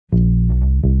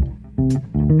Crispin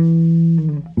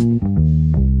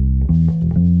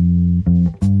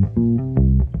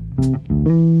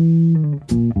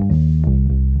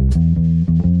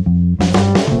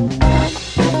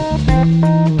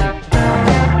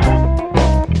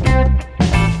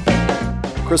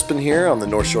here on the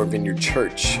North Shore Vineyard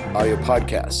Church audio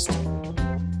podcast.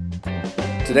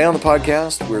 Today on the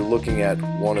podcast, we're looking at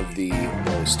one of the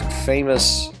most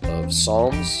famous of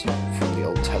Psalms from the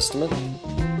Old Testament,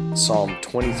 Psalm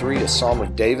 23, a Psalm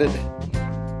of David.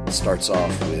 It starts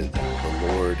off with,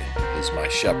 "The Lord is my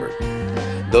shepherd."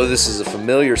 Though this is a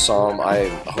familiar psalm,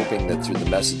 I'm hoping that through the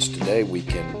message today we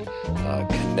can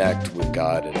connect with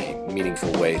God in a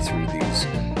meaningful way through these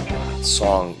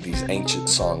ancient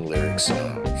song lyrics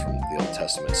from the Old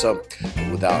Testament. So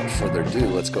without further ado,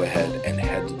 let's go ahead and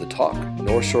head to the talk.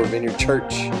 North Shore Vineyard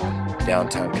Church,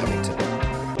 downtown Covington.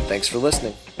 Thanks for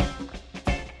listening.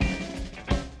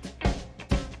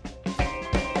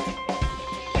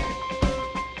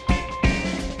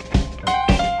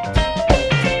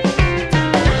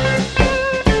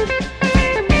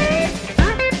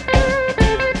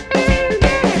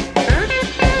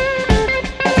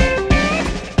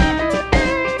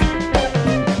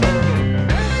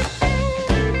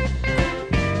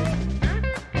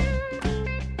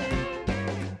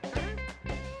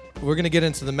 We're going to get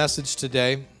into the message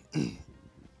today.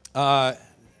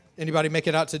 Anybody make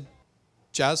it out to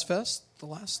Jazz Fest the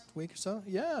last week or so?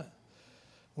 Yeah.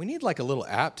 We need like a little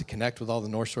app to connect with all the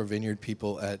North Shore Vineyard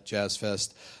people at Jazz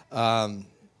Fest. I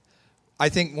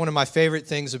think one of my favorite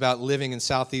things about living in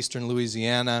southeastern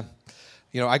Louisiana,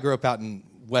 I grew up out in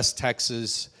West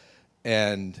Texas,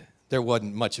 and there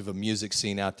wasn't much of a music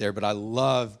scene out there, but I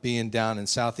love being down in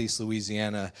southeast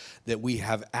Louisiana that we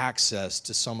have access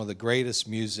to some of the greatest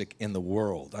music in the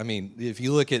world. I mean, if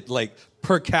you look at like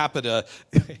per capita,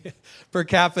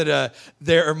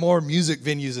 there are more music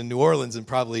venues in New Orleans than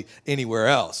probably anywhere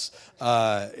else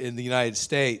in the United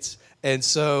States. And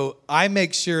so I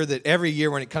make sure that every year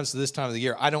when it comes to this time of the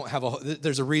year,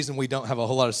 there's a reason we don't have a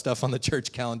whole lot of stuff on the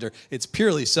church calendar. It's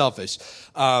purely selfish.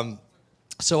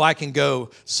 So I can go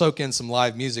soak in some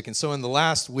live music. And so in the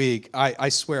last week, I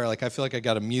swear, I feel like I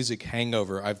got a music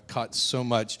hangover. I've caught so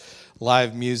much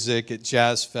live music at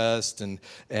Jazz Fest and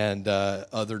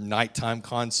other nighttime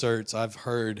concerts. I've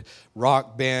heard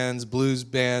rock bands, blues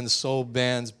bands, soul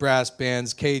bands, brass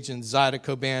bands, Cajun,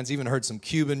 Zydeco bands, even heard some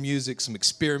Cuban music, some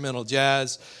experimental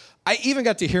jazz. I even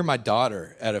got to hear my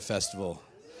daughter at a festival.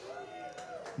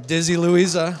 Dizzy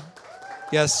Louisa.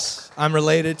 Yes, I'm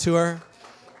related to her.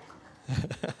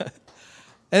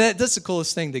 And that's the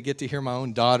coolest thing, to get to hear my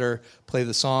own daughter play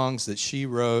the songs that she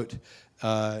wrote,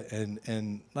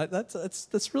 and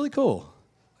that's really cool.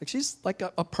 Like, she's like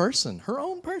a person, her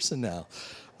own person now.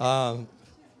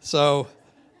 So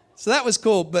that was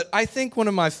cool. But I think one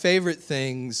of my favorite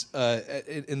things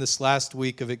in this last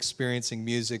week of experiencing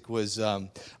music was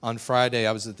on Friday.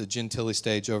 I was at the Gentilly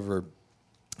stage over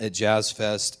at Jazz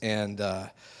Fest, and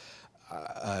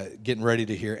getting ready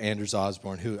to hear Anders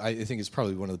Osborne, who I think is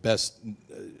probably one of the best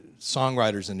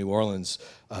songwriters in New Orleans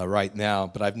right now,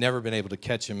 but I've never been able to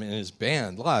catch him in his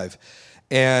band live.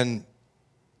 And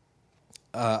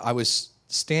I was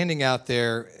standing out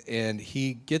there, and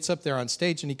he gets up there on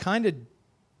stage, and he kind of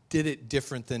did it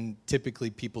different than typically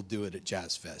people do it at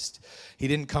Jazz Fest. He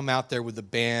didn't come out there with the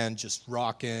band just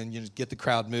rocking, get the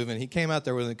crowd moving. He came out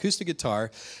there with an acoustic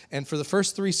guitar, and for the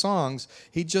first 3 songs,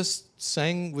 he just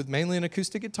sang with mainly an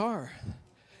acoustic guitar.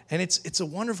 And it's a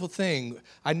wonderful thing.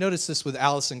 I noticed this with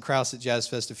Alison Krauss at Jazz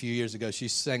Fest a few years ago. She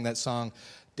sang that song,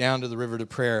 "Down to the River to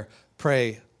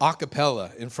Pray, a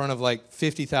cappella in front of like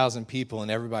 50,000 people, and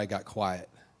everybody got quiet.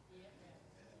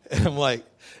 And I'm like,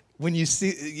 when you see,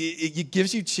 it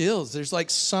gives you chills. There's like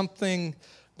something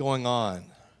going on.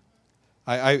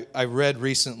 I read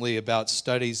recently about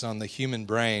studies on the human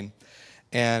brain,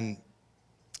 and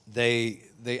they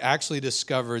actually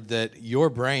discovered that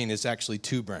your brain is actually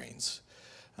 2 brains.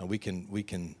 Your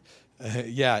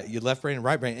left brain and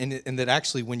right brain, and that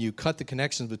actually when you cut the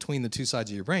connections between the 2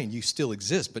 sides of your brain, you still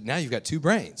exist, but now you've got 2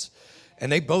 brains.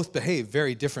 And they both behave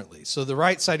very differently. So the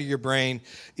right side of your brain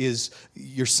is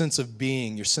your sense of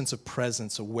being, your sense of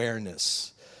presence,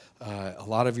 awareness. A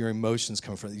lot of your emotions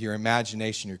come from your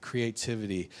imagination, your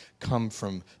creativity come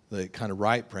from the kind of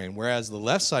right brain, whereas the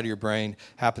left side of your brain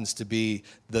happens to be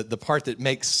the part that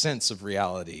makes sense of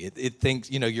reality. It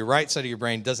thinks, your right side of your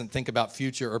brain doesn't think about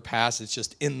future or past, it's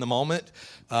just in the moment.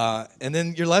 And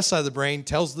then your left side of the brain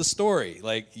tells the story.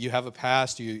 Like, you have a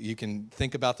past, you can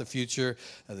think about the future.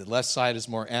 The left side is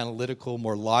more analytical,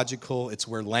 more logical. It's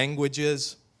where language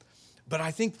is. But I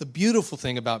think the beautiful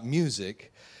thing about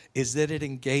music is that it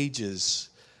engages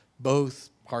both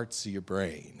parts of your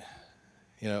brain.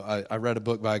 You know, I read a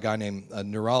book by a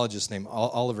neurologist named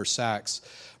Oliver Sacks,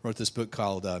 wrote this book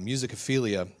called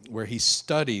Musicophilia, where he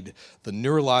studied the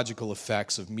neurological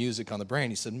effects of music on the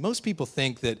brain. He said, most people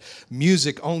think that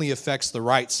music only affects the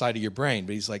right side of your brain,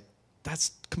 but he's like,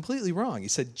 that's completely wrong. He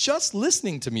said, just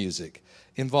listening to music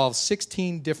involves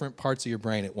 16 different parts of your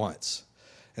brain at once.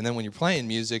 And then when you're playing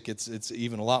music, it's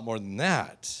even a lot more than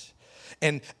that.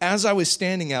 And as I was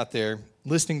standing out there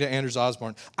listening to Anders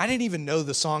Osborne, I didn't even know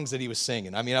the songs that he was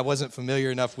singing. I mean, I wasn't familiar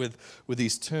enough with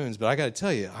these tunes, but I got to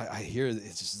tell you, I hear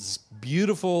it's just this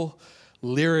beautiful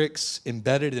lyrics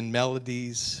embedded in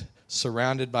melodies,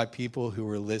 surrounded by people who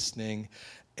were listening,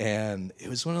 and it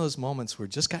was one of those moments where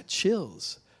it just got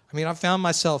chills. I mean, I found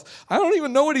myself, I don't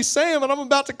even know what he's saying, but I'm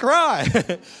about to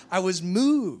cry. I was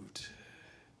moved.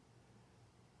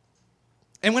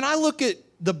 And when I look at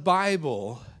the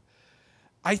Bible,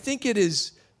 I think it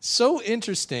is so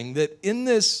interesting that in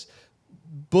this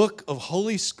book of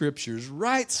Holy Scriptures,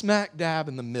 right smack dab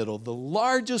in the middle, the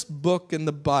largest book in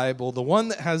the Bible, the one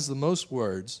that has the most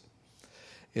words,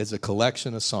 is a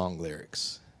collection of song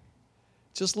lyrics.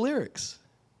 Just lyrics.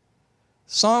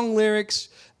 Song lyrics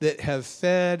that have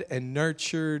fed and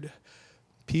nurtured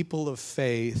people of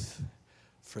faith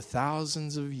for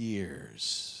thousands of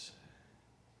years.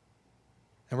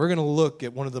 And we're going to look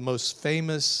at one of the most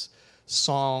famous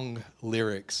song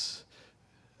lyrics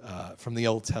from the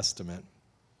Old Testament.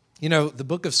 You know, the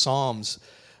book of Psalms,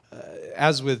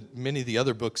 as with many of the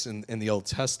other books in the Old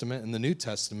Testament and the New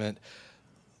Testament,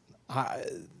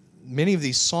 many of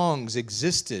these songs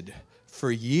existed for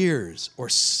years or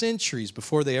centuries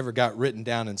before they ever got written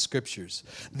down in scriptures.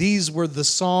 These were the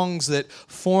songs that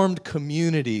formed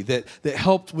community, that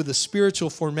helped with the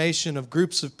spiritual formation of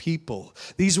groups of people.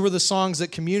 These were the songs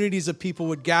that communities of people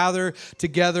would gather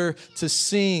together to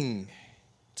sing,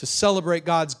 to celebrate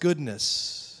God's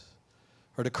goodness,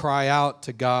 or to cry out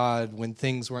to God when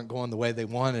things weren't going the way they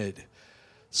wanted.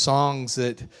 Songs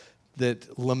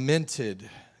that lamented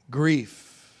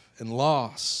grief and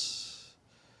loss.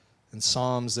 And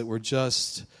psalms that were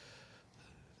just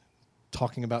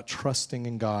talking about trusting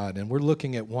in God. And we're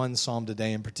looking at one psalm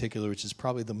today in particular, which is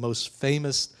probably the most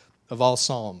famous of all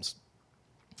psalms.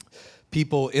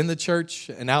 People in the church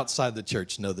and outside the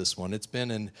church know this one. It's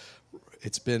been in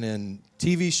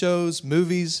TV shows,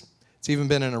 movies. It's even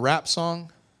been in a rap song.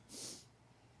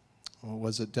 Or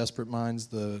was it Desperate Minds,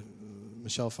 the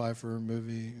Michelle Pfeiffer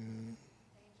movie?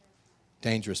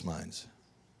 Dangerous Minds.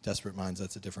 Desperate Minds,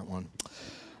 that's a different one.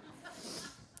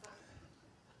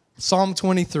 Psalm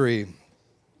 23.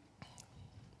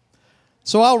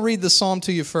 So I'll read the psalm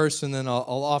to you first, and then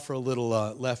I'll offer a little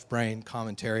left brain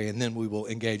commentary, and then we will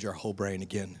engage our whole brain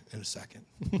again in a second.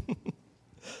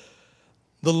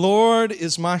 The Lord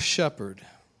is my shepherd.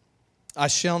 I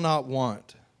shall not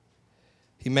want.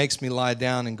 He makes me lie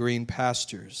down in green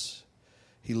pastures.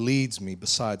 He leads me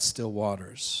beside still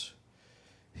waters.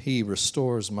 He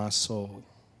restores my soul.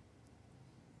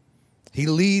 He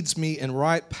leads me in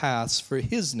right paths for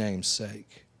his name's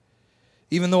sake.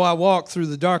 Even though I walk through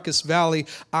the darkest valley,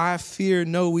 I fear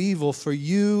no evil, for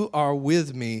you are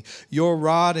with me. Your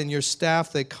rod and your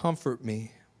staff, they comfort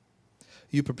me.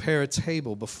 You prepare a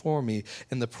table before me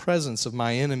in the presence of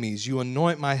my enemies. You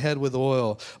anoint my head with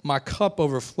oil. My cup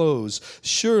overflows.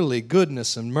 Surely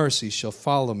goodness and mercy shall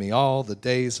follow me all the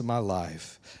days of my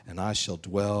life, and I shall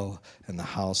dwell in the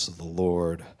house of the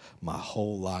Lord my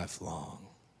whole life long.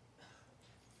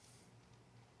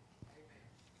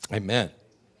 Amen.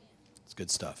 It's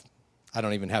good stuff. I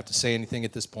don't even have to say anything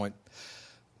at this point,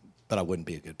 but I wouldn't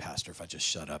be a good pastor if I just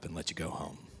shut up and let you go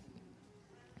home.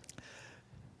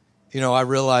 You know, I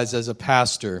realize as a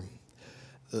pastor,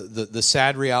 the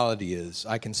sad reality is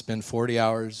I can spend 40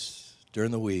 hours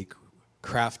during the week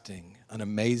crafting an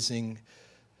amazing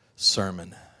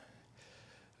sermon,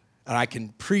 and I can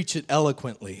preach it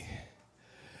eloquently.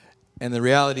 And the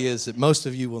reality is that most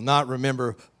of you will not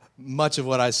remember much of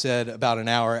what I said about an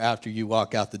hour after you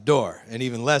walk out the door. And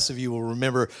even less of you will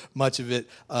remember much of it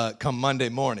come Monday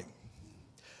morning.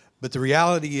 But the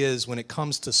reality is when it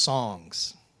comes to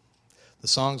songs, the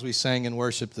songs we sang in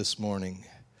worship this morning,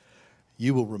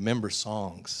 you will remember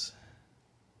songs.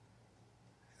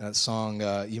 That song,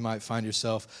 you might find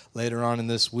yourself later on in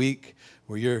this week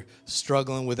where you're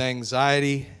struggling with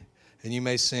anxiety and you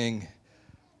may sing,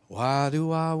 "Why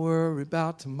do I worry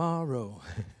about tomorrow?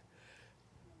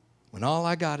 When all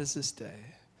I got is this day."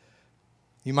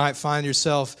 You might find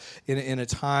yourself in a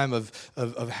time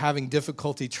of having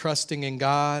difficulty trusting in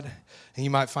God, and you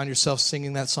might find yourself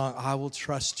singing that song, "I will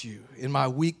trust you. In my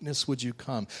weakness would you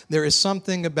come." There is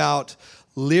something about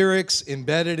lyrics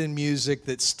embedded in music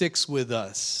that sticks with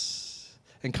us.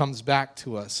 and comes back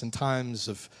to us in times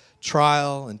of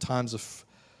trial and times of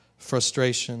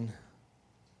frustration.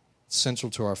 It's central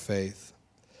to our faith.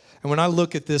 And when I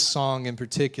look at this song in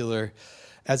particular,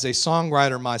 as a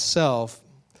songwriter myself,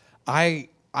 I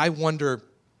wonder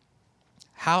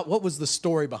what was the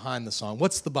story behind the song?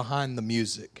 What's the behind the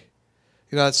music?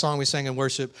 You know that song we sang in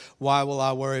worship, why do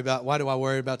I worry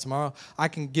about tomorrow? I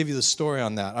can give you the story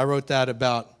on that. I wrote that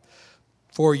about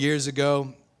 4 years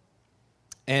ago,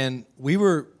 and we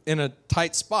were in a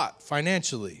tight spot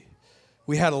financially.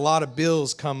 We had a lot of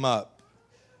bills come up,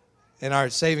 and our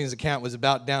savings account was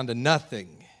about down to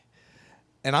nothing.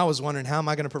 And I was wondering, how am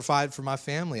I going to provide for my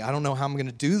family? I don't know how I'm going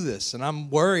to do this. And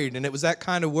I'm worried. And it was that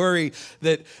kind of worry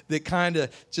that kind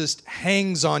of just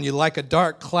hangs on you like a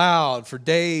dark cloud for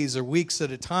days or weeks at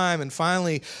a time. And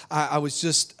finally, I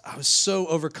was so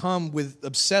overcome with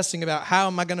obsessing about how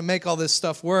am I going to make all this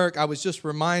stuff work. I was just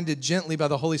reminded gently by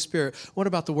the Holy Spirit, what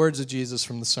about the words of Jesus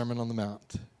from the Sermon on the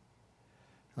Mount? And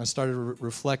I started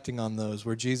reflecting on those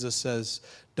where Jesus says,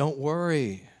 don't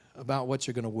worry about what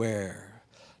you're going to wear.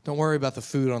 Don't worry about the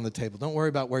food on the table. Don't worry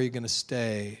about where you're going to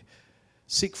stay.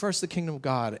 Seek first the kingdom of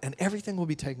God, and everything will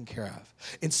be taken care of.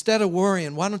 Instead of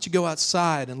worrying, why don't you go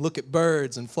outside and look at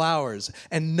birds and flowers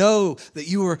and know that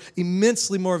you are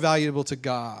immensely more valuable to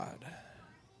God?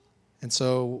 And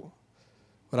so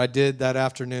what I did that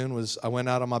afternoon was I went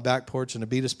out on my back porch in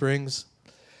Abita Springs,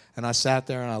 and I sat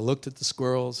there and I looked at the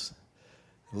squirrels,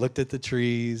 looked at the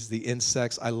trees, the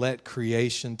insects. I let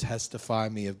creation testify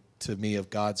to me of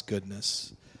God's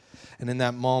goodness. And in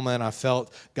that moment, I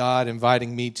felt God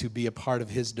inviting me to be a part of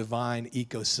his divine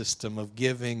ecosystem of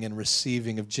giving and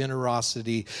receiving, of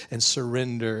generosity and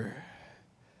surrender.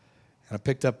 And I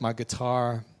picked up my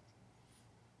guitar,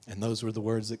 and those were the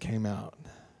words that came out.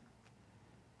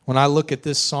 When I look at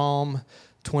this Psalm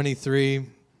 23,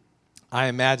 I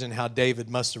imagine how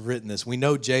David must have written this. We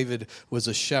know David was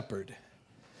a shepherd.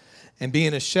 And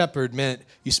being a shepherd meant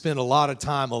you spent a lot of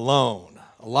time alone.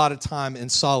 A lot of time in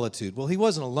solitude. Well, he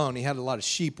wasn't alone. He had a lot of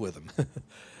sheep with him.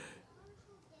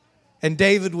 And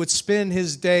David would spend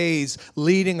his days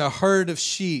leading a herd of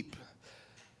sheep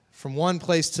from one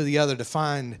place to the other to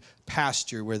find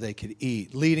pasture where they could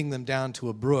eat, leading them down to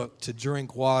a brook to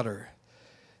drink water.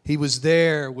 He was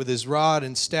there with his rod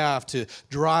and staff to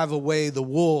drive away the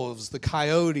wolves, the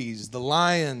coyotes, the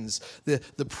lions,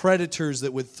 the predators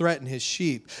that would threaten his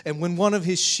sheep. And when one of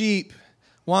his sheep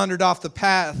wandered off the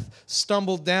path,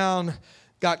 stumbled down,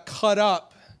 got cut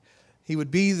up, he would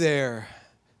be there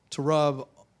to rub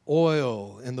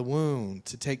oil in the wound,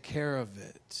 to take care of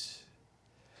it.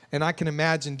 And I can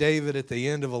imagine David at the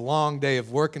end of a long day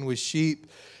of working with sheep.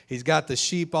 He's got the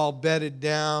sheep all bedded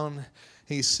down.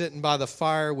 He's sitting by the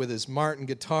fire with his Martin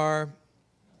guitar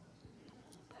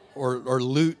or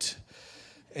lute.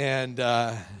 And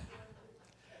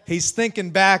he's thinking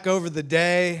back over the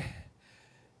day.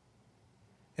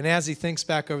 And as he thinks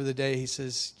back over the day, he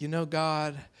says, you know,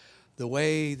 God, the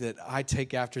way that I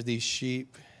take after these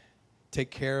sheep,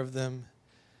 take care of them,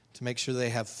 to make sure they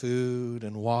have food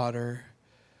and water,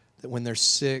 that when they're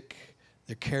sick,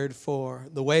 they're cared for,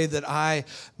 the way that I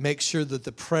make sure that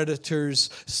the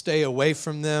predators stay away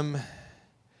from them,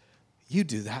 you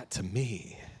do that to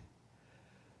me.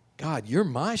 God, you're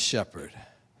my shepherd.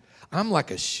 I'm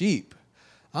like a sheep.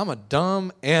 I'm a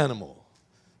dumb animal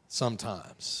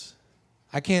sometimes.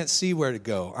 I can't see where to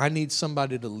go. I need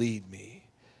somebody to lead me.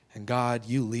 And God,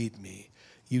 you lead me.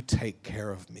 You take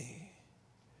care of me.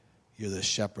 You're the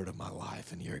shepherd of my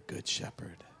life, and you're a good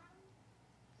shepherd.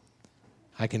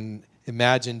 I can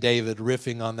imagine David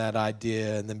riffing on that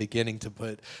idea and then beginning to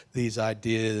put these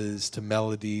ideas to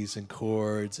melodies and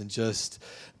chords and just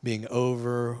being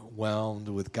overwhelmed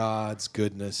with God's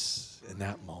goodness in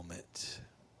that moment.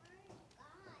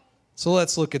 So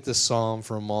let's look at this psalm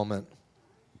for a moment.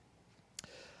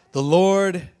 The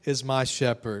Lord is my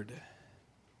shepherd.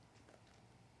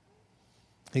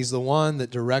 He's the one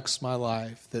that directs my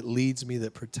life, that leads me,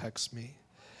 that protects me.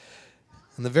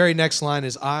 And the very next line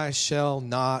is, I shall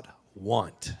not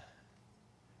want.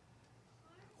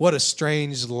 What a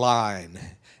strange line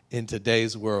in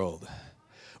today's world.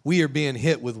 We are being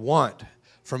hit with want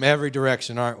from every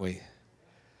direction, aren't we?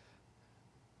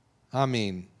 I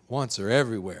mean, wants are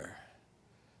everywhere.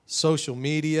 Social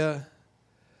media,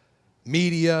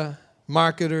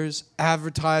 marketers,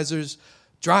 advertisers,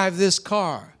 drive this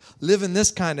car, live in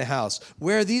this kind of house,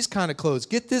 wear these kind of clothes,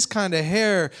 get this kind of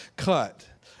hair cut.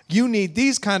 You need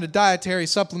these kind of dietary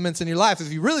supplements in your life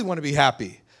if you really want to be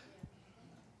happy.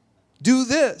 Do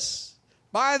this,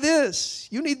 buy this,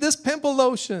 you need this pimple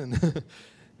lotion.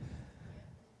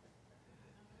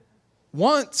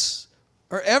 Wants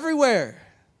are everywhere.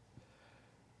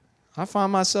 I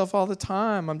find myself all the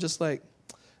time, I'm just like,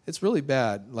 it's really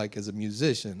bad, like as a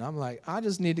musician. I'm like, I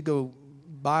just need to go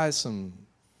buy some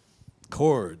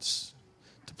chords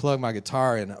to plug my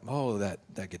guitar in. Oh,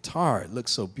 that guitar, it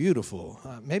looks so beautiful.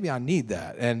 Maybe I need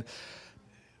that. And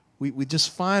we just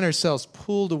find ourselves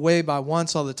pulled away by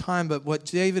wants all the time. But what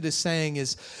David is saying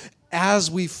is,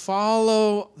 as we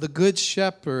follow the Good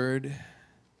Shepherd,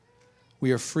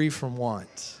 we are free from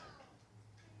want.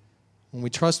 When we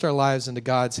trust our lives into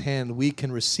God's hand, we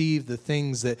can receive the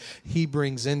things that He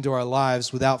brings into our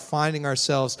lives without finding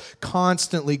ourselves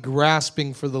constantly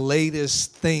grasping for the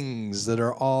latest things that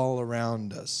are all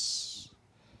around us.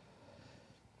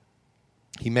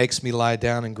 He makes me lie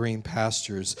down in green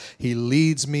pastures. He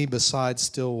leads me beside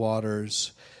still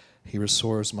waters. He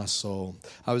restores my soul.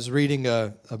 I was reading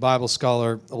a Bible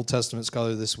scholar, Old Testament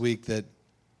scholar this week that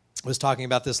was talking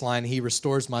about this line, He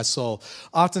restores my soul.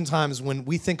 Oftentimes when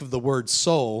we think of the word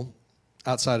soul,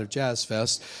 outside of Jazz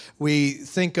Fest, we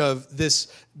think of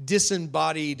this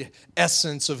disembodied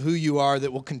essence of who you are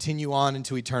that will continue on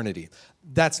into eternity.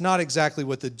 That's not exactly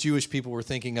what the Jewish people were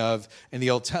thinking of in the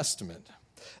Old Testament.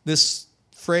 This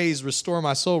phrase, restore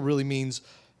my soul, really means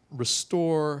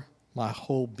restore my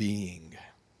whole being.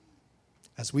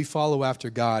 As we follow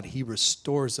after God, He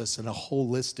restores us in a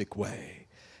holistic way.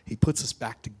 He puts us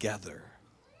back together.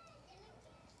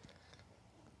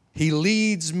 He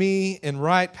leads me in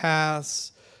right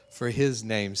paths for His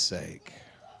name's sake.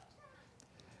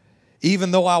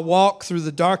 Even though I walk through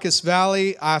the darkest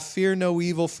valley, I fear no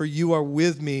evil, for You are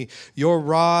with me. Your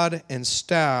rod and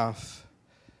staff,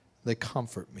 they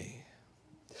comfort me.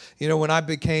 You know, when I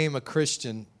became a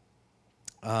Christian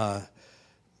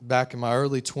back in my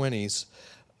early 20s,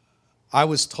 I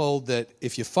was told that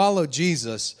if you follow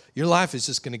Jesus, your life is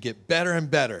just going to get better and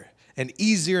better and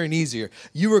easier and easier.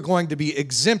 You were going to be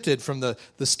exempted from the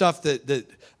stuff that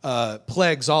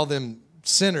plagues all them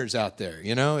sinners out there.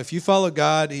 You know, if you follow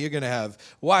God, you're going to have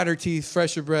whiter teeth,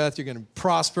 fresher breath. You're going to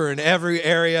prosper in every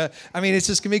area. I mean, it's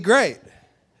just going to be great.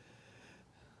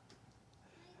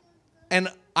 And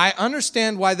I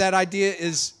understand why that idea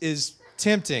is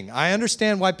tempting. I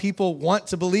understand why people want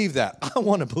to believe that. I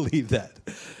want to believe that.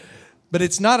 But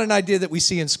it's not an idea that we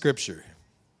see in Scripture.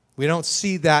 We don't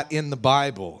see that in the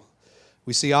Bible.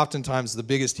 We see oftentimes the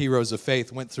biggest heroes of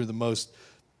faith went through the most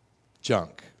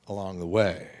junk along the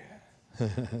way.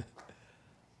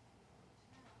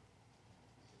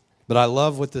 But I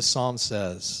love what this psalm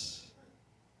says.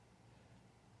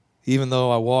 Even though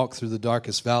I walk through the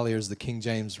darkest valley, as the King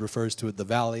James refers to it, the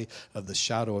valley of the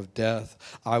shadow of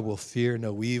death, I will fear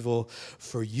no evil,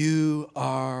 for You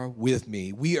are with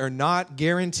me. We are not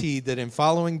guaranteed that in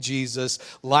following Jesus,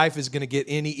 life is going to get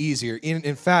any easier.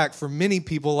 In fact, for many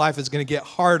people, life is going to get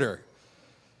harder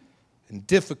and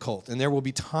difficult, and there will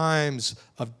be times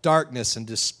of darkness and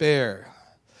despair,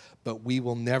 but we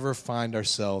will never find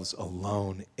ourselves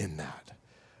alone in that.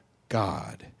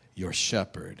 God, your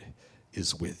shepherd,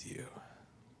 is with you.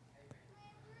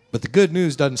 But the good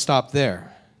news doesn't stop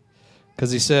there,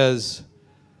 because He says,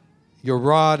 Your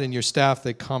rod and Your staff,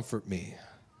 they comfort me.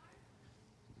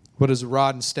 What is a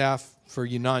rod and staff for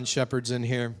you non-shepherds in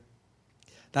here?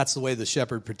 That's the way the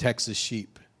shepherd protects his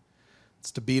sheep.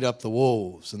 It's to beat up the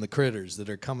wolves and the critters that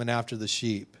are coming after the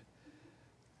sheep.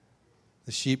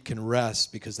 The sheep can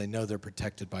rest because they know they're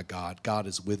protected by God. God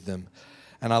is with them.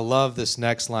 And I love this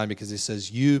next line because He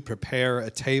says, You prepare a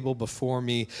table before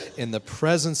me in the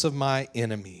presence of my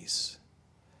enemies.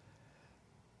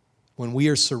 When we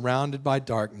are surrounded by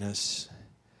darkness,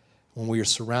 when we are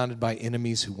surrounded by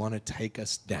enemies who want to take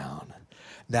us down,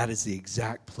 that is the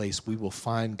exact place we will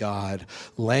find God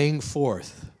laying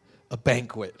forth a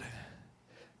banquet.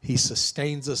 He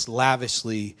sustains us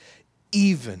lavishly,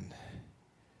 even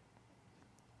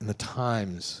in the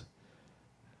times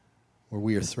where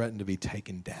we are threatened to be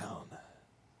taken down.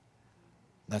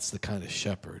 That's the kind of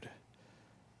shepherd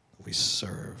we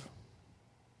serve.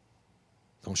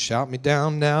 Don't shout me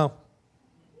down now.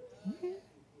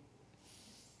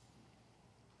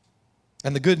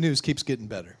 And the good news keeps getting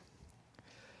better.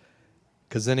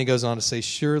 Because then He goes on to say,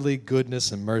 Surely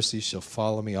goodness and mercy shall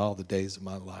follow me all the days of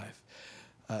my life.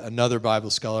 Another Bible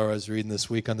scholar I was reading this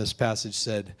week on this passage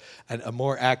said, a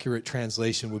more accurate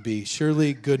translation would be,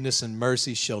 Surely goodness and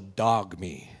mercy shall dog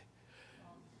me,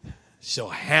 shall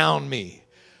hound me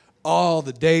all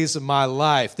the days of my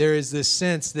life. There is this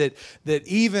sense that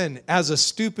even as a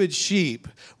stupid sheep,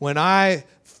 when I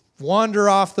wander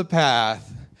off the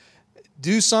path,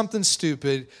 do something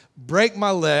stupid, break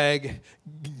my leg,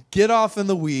 get off in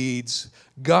the weeds,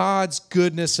 God's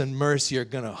goodness and mercy are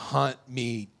going to hunt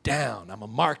me down. I'm a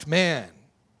marked man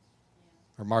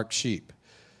or marked sheep.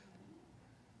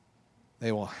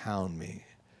 they will hound me.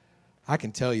 I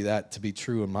can tell you that to be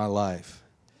true in my life.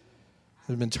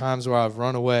 There have been times where I've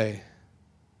run away.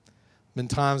 Been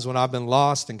times when I've been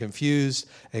lost and confused,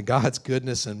 and God's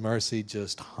goodness and mercy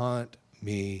just hunt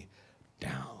me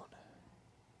down.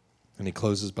 And he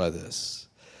closes by this,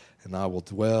 and I will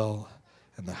dwell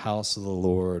in the house of the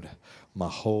Lord my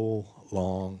whole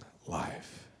long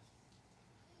life.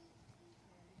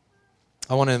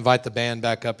 I want to invite the band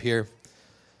back up here,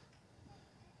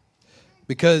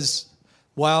 because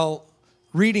while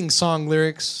reading song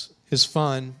lyrics is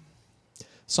fun,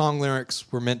 song lyrics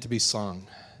were meant to be sung.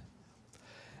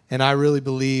 And I really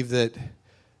believe that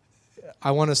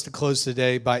I want us to close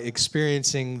today by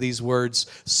experiencing these words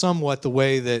somewhat the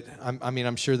way that,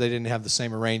 I'm sure they didn't have the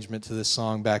same arrangement to this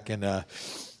song back in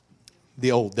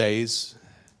the old days.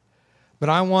 But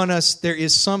I want us, there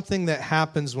is something that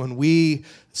happens when we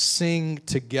sing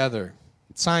together,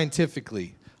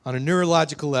 scientifically, on a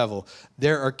neurological level.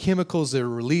 There are chemicals that are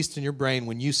released in your brain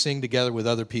when you sing together with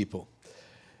other people.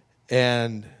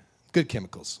 And good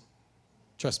chemicals.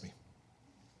 Trust me.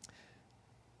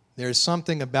 There's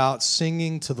something about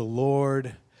singing to the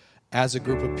Lord as a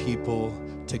group of people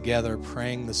together,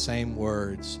 praying the same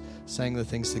words, saying the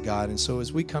things to God. And so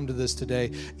as we come to this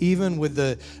today, even with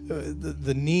the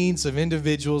needs of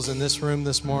individuals in this room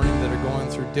this morning that are going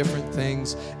through different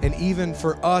things, and even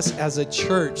for us as a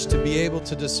church to be able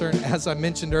to discern, as I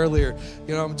mentioned earlier,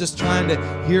 I'm just trying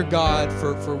to hear God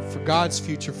for God's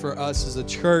future for us as a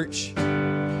church.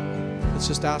 Let's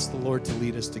just ask the Lord to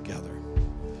lead us together.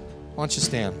 Why don't you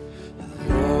stand?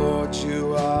 Lord,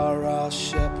 you are our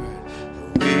shepherd.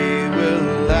 We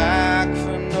will lack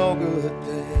for no good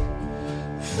thing.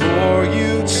 For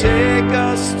you take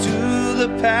us to the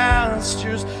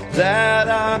pastures that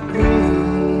are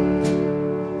green.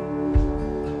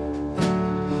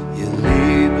 You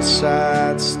lead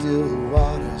beside still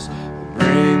waters,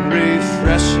 bring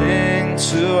refreshing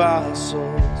to our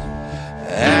souls.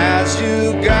 As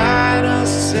you guide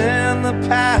us in the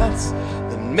paths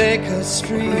make us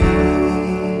free.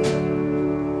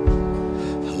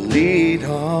 Lead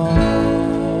on.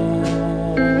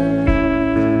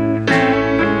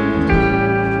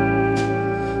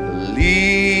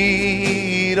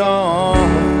 Lead on.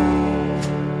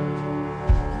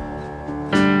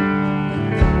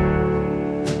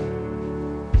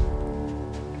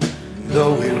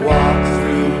 Though we walk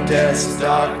through death's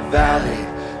dark valley,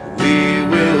 we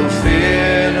will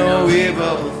fear no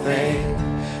evil thing.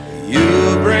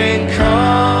 You bring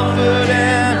comfort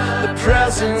in the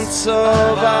presence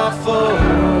of our foes.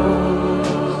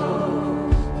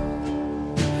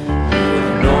 You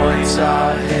anoint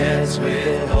our heads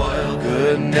with oil.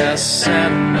 Goodness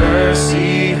and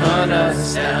mercy hunt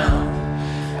us down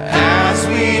as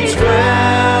we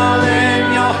dwell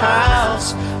in your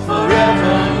house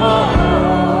forevermore.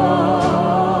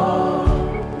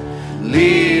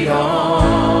 Lead on.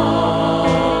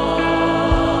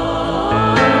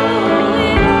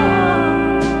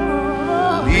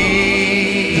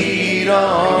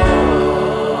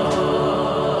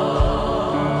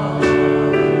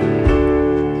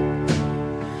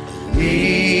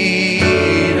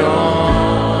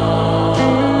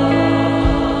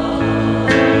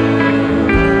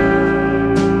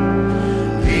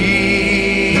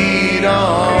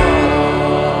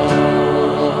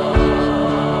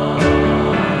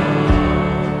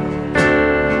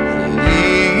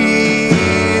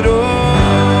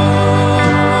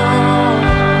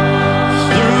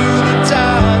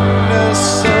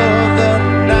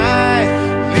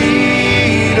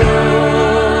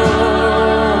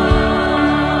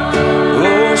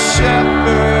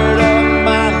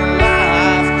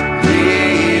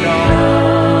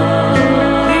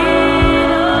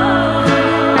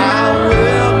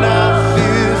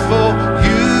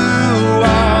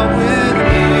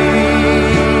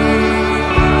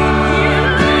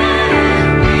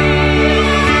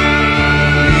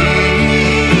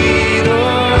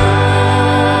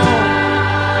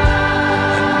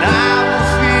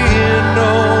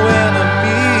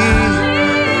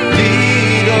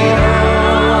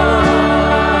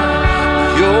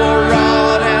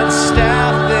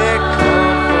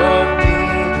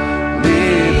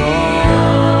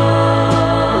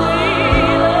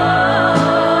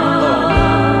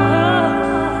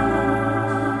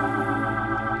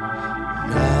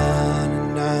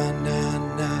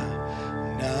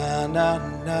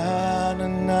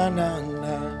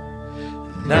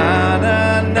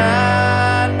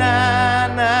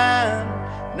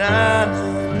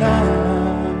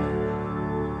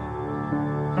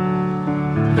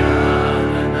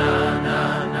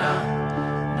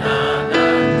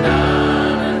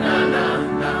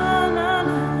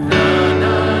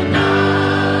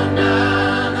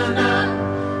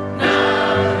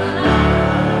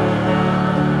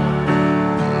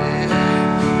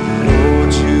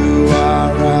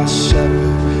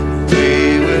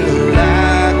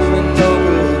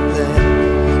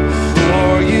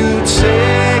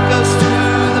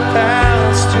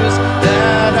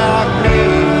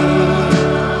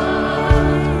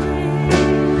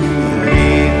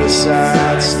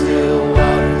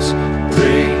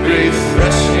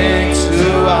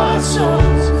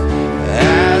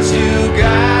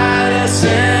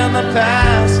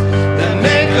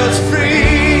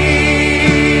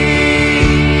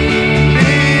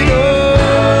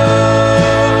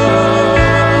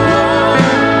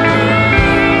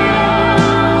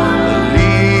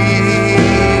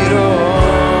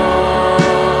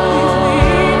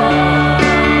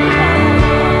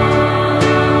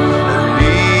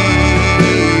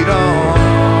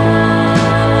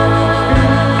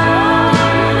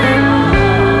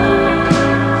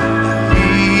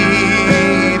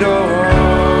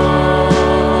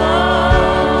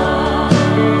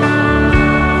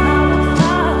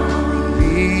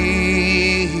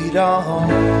 lead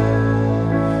on.